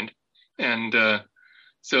blind, and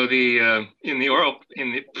so in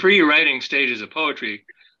the pre-writing stages of poetry,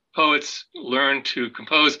 poets learned to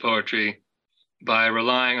compose poetry by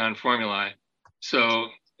relying on formulae. So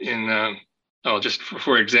just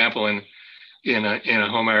for example, in a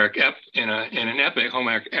Homeric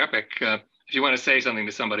Homeric epic, if you want to say something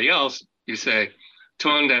to somebody else, you say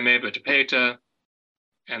 "ton de me betapeta,"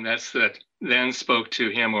 and that's that. Then spoke to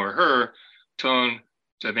him or her. Ton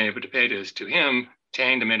de me betapeta is to him.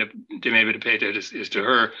 Tain de me betapeta is to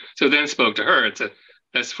her. So then spoke to her.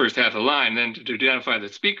 That's the first half of the line. Then to identify the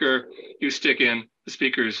speaker, you stick in the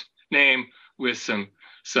speaker's name with some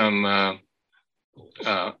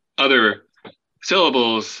other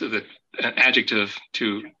syllables, an adjective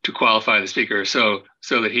to qualify the speaker, so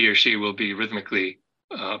that he or she will be rhythmically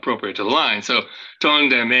appropriate to the line. So ton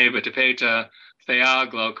de me betapeta thea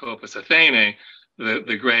glaucopus Athene,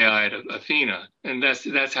 the gray-eyed Athena, and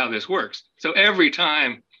that's how this works. So every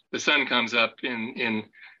time the sun comes up in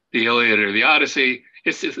the Iliad or the Odyssey,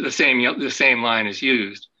 it's the same line is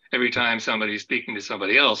used. Every time somebody's speaking to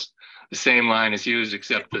somebody else, the same line is used,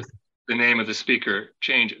 except that the name of the speaker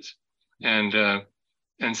changes. And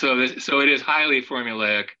so it is highly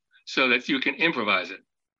formulaic, so that you can improvise it.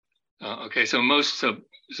 Okay, so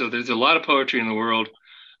there's a lot of poetry in the world,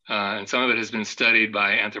 and some of it has been studied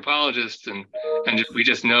by anthropologists, and we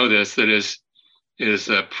just know this, that is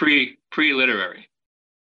pre-literary.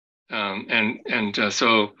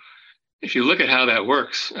 So if you look at how that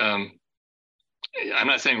works, I'm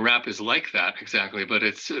not saying rap is like that exactly, but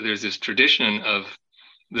there's this tradition of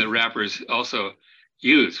the rappers also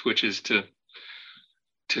use, which is to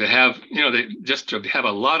have, to have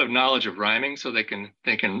a lot of knowledge of rhyming, so they can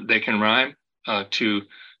rhyme, to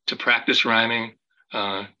practice rhyming,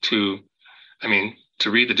 to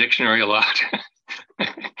read the dictionary a lot,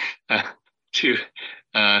 to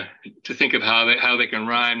think of how they can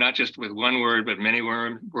rhyme, not just with one word, but many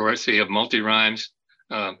words. So you have multi-rhymes,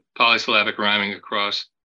 polysyllabic rhyming across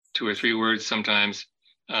 2 or 3 words sometimes.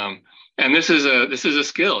 And this is a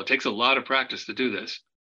skill. It takes a lot of practice to do this.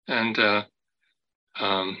 And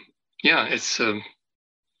it's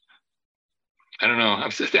I don't know. I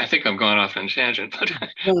think I'm going off on a tangent, but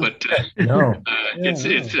no. It's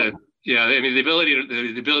the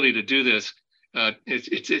ability to do this.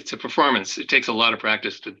 It's a performance. It takes a lot of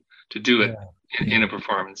practice to do it in a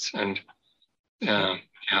performance. And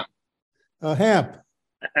Hamp.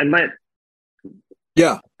 And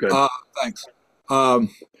thanks.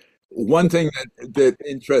 One thing that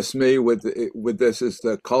interests me with this is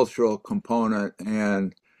the cultural component,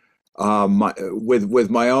 and with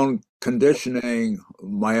my own conditioning,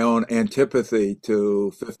 my own antipathy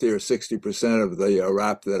to 50 or 60% of the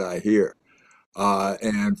rap that I hear,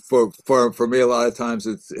 and for me, a lot of times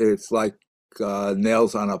it's like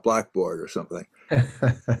nails on a blackboard or something, and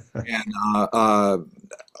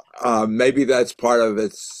maybe that's part of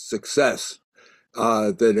its success,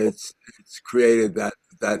 that it's created that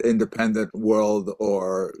independent world,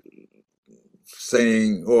 or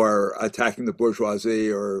saying, or attacking the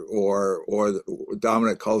bourgeoisie, or the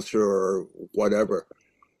dominant culture, or whatever.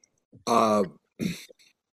 But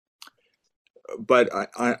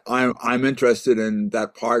I'm interested in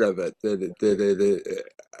that part of it, that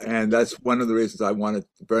and that's one of the reasons I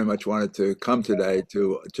very much wanted to come today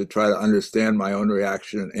to try to understand my own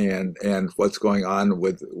reaction and what's going on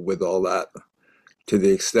with all that, to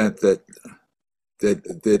the extent that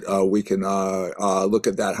we can look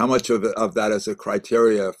at that. How much of that is a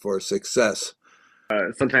criteria for success?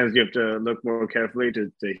 Sometimes you have to look more carefully to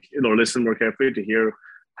or listen more carefully to hear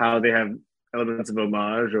how they have elements of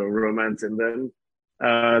homage or romance in them.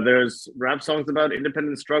 There's rap songs about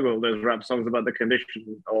independent struggle. There's rap songs about the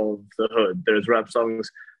condition of the hood. There's rap songs,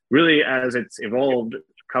 really, as it's evolved,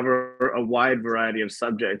 cover a wide variety of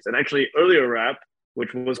subjects. And actually, earlier rap,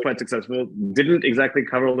 which was quite successful, didn't exactly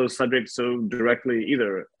cover all those subjects so directly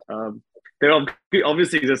either. There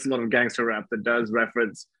obviously exists a lot of gangster rap that does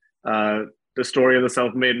reference the story of the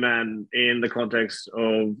self-made man in the context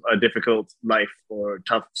of a difficult life or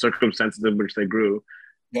tough circumstances in which they grew.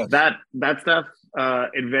 Yes. That stuff,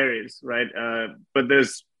 it varies, right? But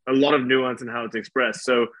there's a lot of nuance in how it's expressed.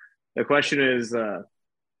 So the question is,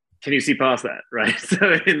 can you see past that, right?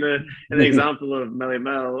 So in the example of Melly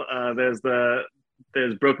Mel, there's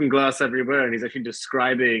broken glass everywhere, and he's actually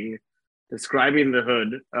describing the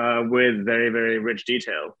hood with very, very rich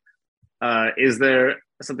detail. Is there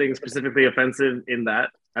something specifically offensive in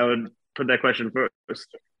that? I would put that question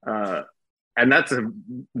first. And that's a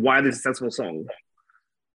widely successful song.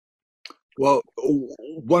 Well,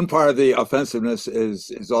 one part of the offensiveness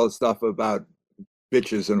is all the stuff about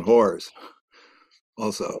bitches and whores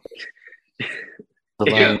also.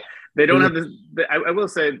 Yeah, they don't have this. I will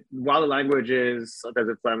say, while the language is sometimes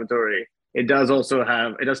inflammatory, it does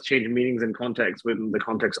change meanings and context within the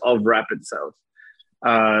context of rap itself.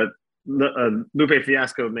 Lupe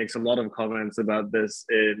Fiasco makes a lot of comments about this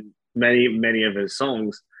in many of his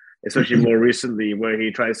songs, especially more recently, where he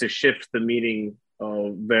tries to shift the meaning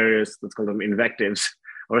of various, let's call them invectives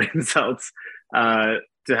or insults, to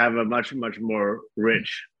have a much more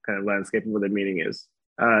rich kind of landscape of what the meaning is.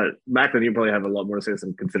 Macklin, you probably have a lot more to say,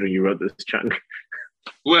 considering you wrote this chunk.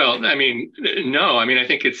 Well, I mean, no, I mean, I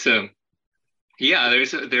think it's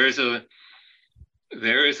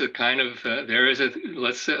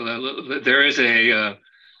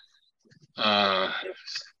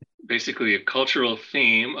basically a cultural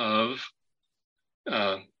theme of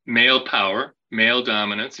male power, male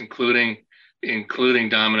dominance, including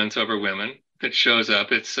dominance over women, that shows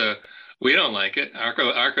up. It's we don't like it.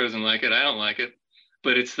 Aurko doesn't like it. I don't like it,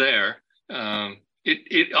 but it's there.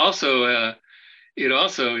 It also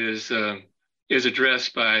is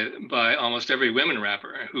addressed by almost every women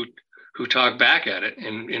rapper who talk back at it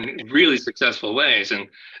in really successful ways, and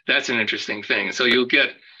that's an interesting thing. So you'll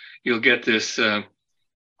get this, this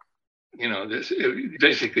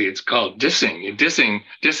basically it's called dissing. You're dissing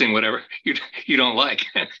whatever you don't like,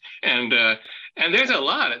 and there's a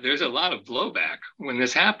lot of blowback when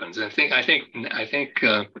this happens. I think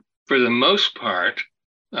for the most part,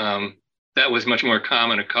 that was much more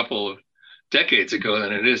common a couple of decades ago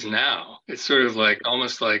than it is now. It's sort of like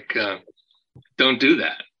almost like don't do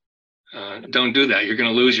that. Don't do that. You're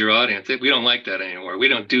going to lose your audience. We don't like that anymore. We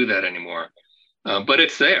don't do that anymore. But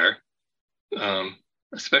it's there,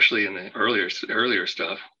 especially in the earlier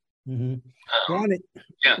stuff. Mm-hmm.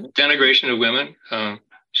 Yeah, denigration of women.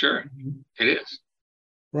 Sure, it is.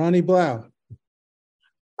 Ronnie Blau.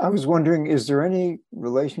 I was wondering, is there any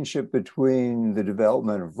relationship between the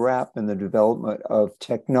development of rap and the development of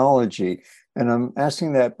technology? And I'm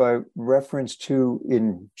asking that by reference to,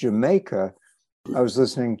 in Jamaica, I was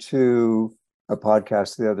listening to a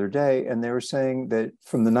podcast the other day, and they were saying that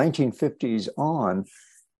from the 1950s on,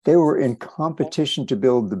 they were in competition to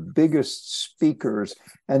build the biggest speakers,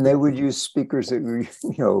 and they would use speakers that were,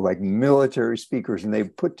 like military speakers, and they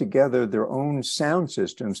put together their own sound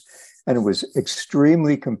systems, and it was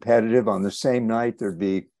extremely competitive. On the same night, there'd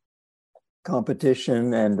be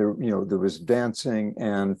competition, and there was dancing,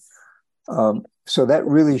 and so that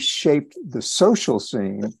really shaped the social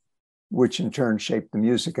scene, which in turn shaped the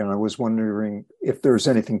music. And I was wondering if there's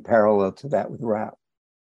anything parallel to that with rap.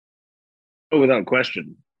 Oh, without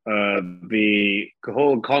question. The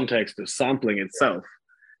whole context of sampling itself,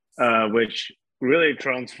 which really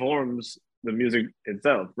transforms the music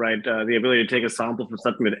itself, right? The ability to take a sample from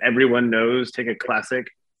something that everyone knows, take a classic,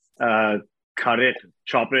 cut it,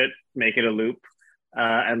 chop it, make it a loop,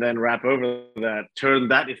 and then rap over that, turn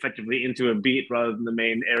that effectively into a beat rather than the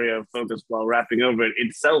main area of focus while rapping over it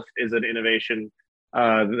itself is an innovation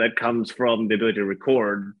that comes from the ability to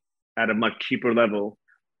record at a much cheaper level,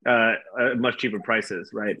 much cheaper prices,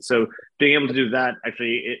 right? So being able to do that,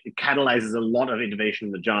 actually, it catalyzes a lot of innovation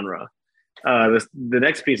in the genre. The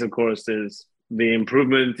next piece, of course, is the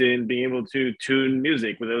improvement in being able to tune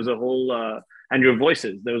music. There was a whole and your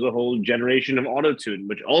voices. There was a whole generation of autotune,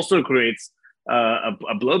 which also creates a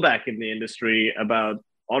blowback in the industry about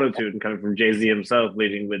autotune coming from Jay-Z himself,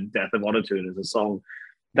 leading with Death of Autotune as a song.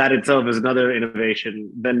 That itself is another innovation.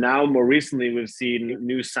 Then now, more recently, we've seen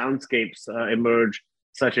new soundscapes emerge,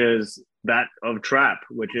 such as that of trap,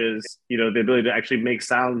 which is, you know, the ability to actually make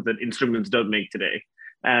sounds that instruments don't make today,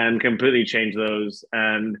 and completely change those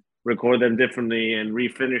and record them differently and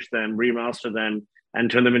refinish them, remaster them, and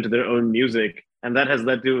turn them into their own music. And that has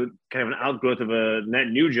led to kind of an outgrowth of a net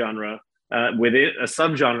new genre within a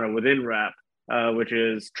subgenre within rap, which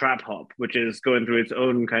is trap hop, which is going through its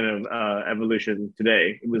own kind of evolution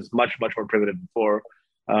today. It was much, much more primitive before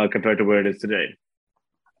compared to where it is today.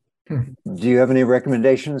 Do you have any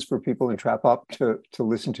recommendations for people in trap hop to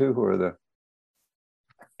listen to? Who are the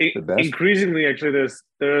best? Increasingly, actually,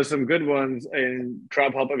 there are some good ones in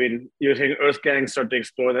trap hop. I mean, you're seeing Earth Gang start to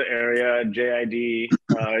explore that area. JID,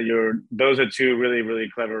 those are two really, really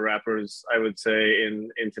clever rappers, I would say,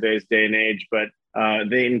 in today's day and age. But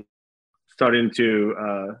they starting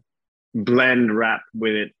to blend rap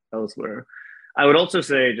with it elsewhere. I would also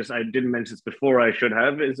say, just I didn't mention this before, I should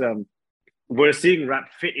have, is we're seeing rap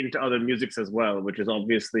fit into other musics as well, which is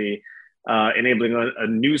obviously enabling a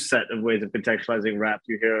new set of ways of contextualizing rap.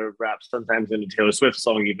 You hear rap sometimes in a Taylor Swift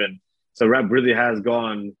song even. So rap really has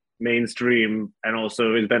gone mainstream and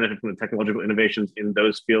also is benefiting from the technological innovations in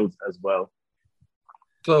those fields as well.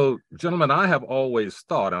 So, gentlemen, I have always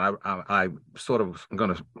thought, and I sort of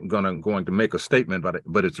going to make a statement,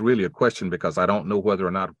 but it's really a question because I don't know whether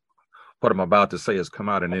or not what I'm about to say has come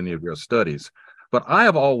out in any of your studies. But I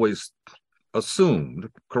have always assumed,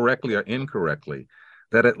 correctly or incorrectly,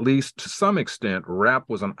 that at least to some extent, rap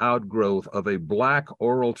was an outgrowth of a Black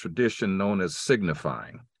oral tradition known as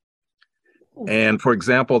signifying. And for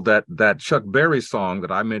example, that Chuck Berry song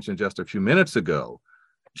that I mentioned just a few minutes ago,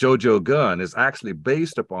 Jojo Gun, is actually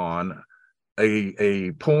based upon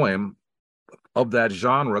a poem of that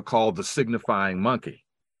genre called The Signifying Monkey.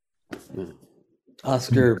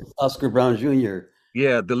 Oscar Brown Jr.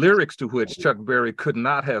 Yeah, the lyrics to which Chuck Berry could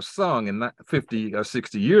not have sung in 50 or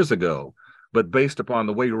 60 years ago, but based upon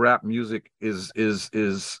the way rap music is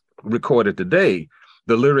recorded today,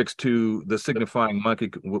 the lyrics to The Signifying Monkey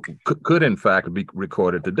could in fact be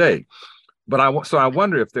recorded today. But I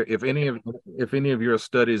wonder if any of your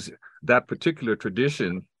studies, that particular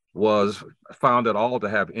tradition was found at all to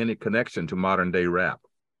have any connection to modern day rap.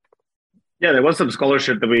 Yeah, there was some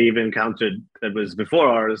scholarship that we even encountered that was before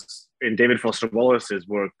ours in David Foster Wallace's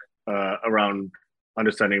work around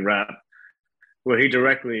understanding rap, where he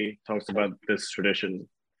directly talks about this tradition.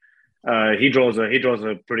 He draws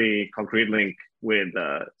a pretty concrete link with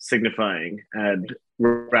signifying and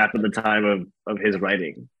rap at the time of his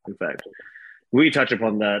writing. In fact, we touch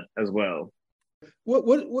upon that as well.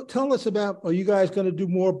 What tell us about? Are you guys going to do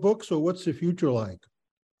more books, or what's the future like?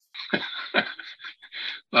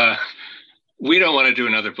 We don't want to do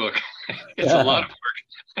another book. It's a lot of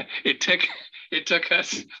work. It took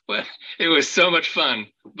us, but it was so much fun,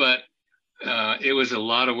 but it was a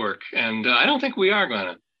lot of work. And I don't think we are going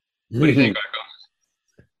to. What do you think,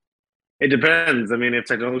 Aurko? It depends. I mean, if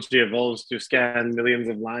technology evolves to scan millions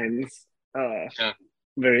of lines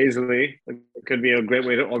very easily, it could be a great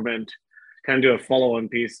way to augment, kind of do a follow-on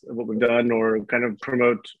piece of what we've done, or kind of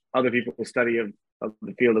promote other people's study of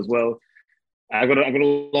the field as well. I've got a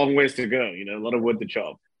long ways to go, a lot of wood to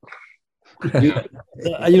chop. I'm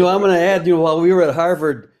going to add, while we were at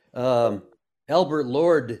Harvard, Albert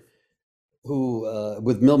Lord, who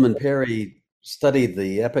with Milman Perry studied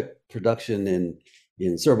the epic production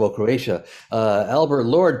in Serbo-Croatia. Albert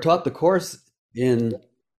Lord taught the course in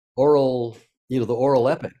oral, the oral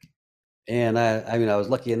epic. And I was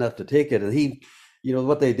lucky enough to take it. And he,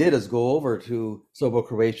 what they did is go over to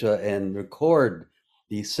Serbo-Croatia and record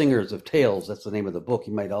the Singers of Tales. That's the name of the book.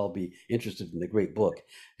 You might all be interested in the great book,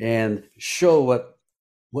 and show what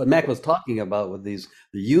Mac was talking about with the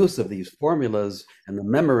use of these formulas and the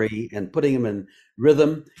memory and putting them in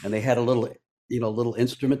rhythm. And they had a little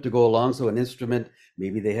instrument to go along. So an instrument,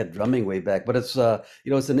 maybe they had drumming way back, but it's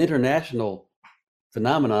it's an international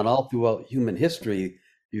phenomenon all throughout human history.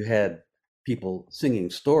 You had people singing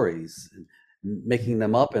stories, making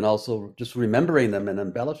them up, and also just remembering them and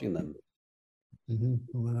embellishing them.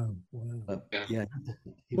 Wow. Yeah.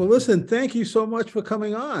 Well, listen, thank you so much for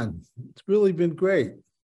coming on. It's really been great.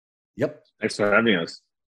 Yep. Thanks for having us.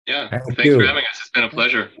 Yeah. Thanks for having us. It's been a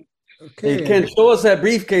pleasure. Okay. Hey, Ken, show us that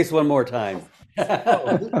briefcase one more time.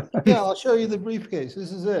 Yeah, I'll show you the briefcase.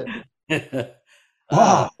 This is it. Right.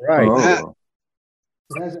 Oh.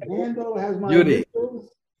 It has a handle. It has my Beauty. initials.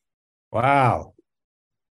 Wow.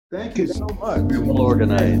 Thank you so much. Well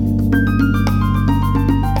organized.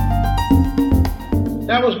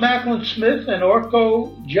 That was Macklin Smith and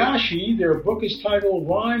Aurko Joshi. Their book is titled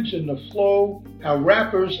Rhymes in the Flow, How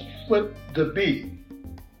Rappers Flip the Beat.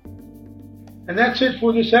 And that's it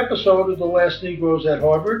for this episode of The Last Negroes at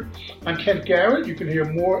Harvard. I'm Kent Garrett. You can hear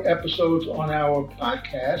more episodes on our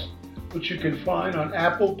podcast, which you can find on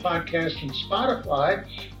Apple Podcasts and Spotify,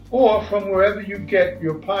 or from wherever you get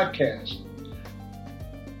your podcast.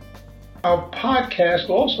 Our podcast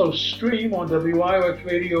also stream on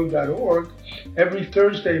WIOXradio.org every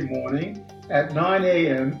Thursday morning at 9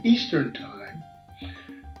 a.m. Eastern Time.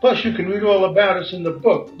 Plus, you can read all about us in the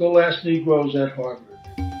book, The Last Negroes at Harvard.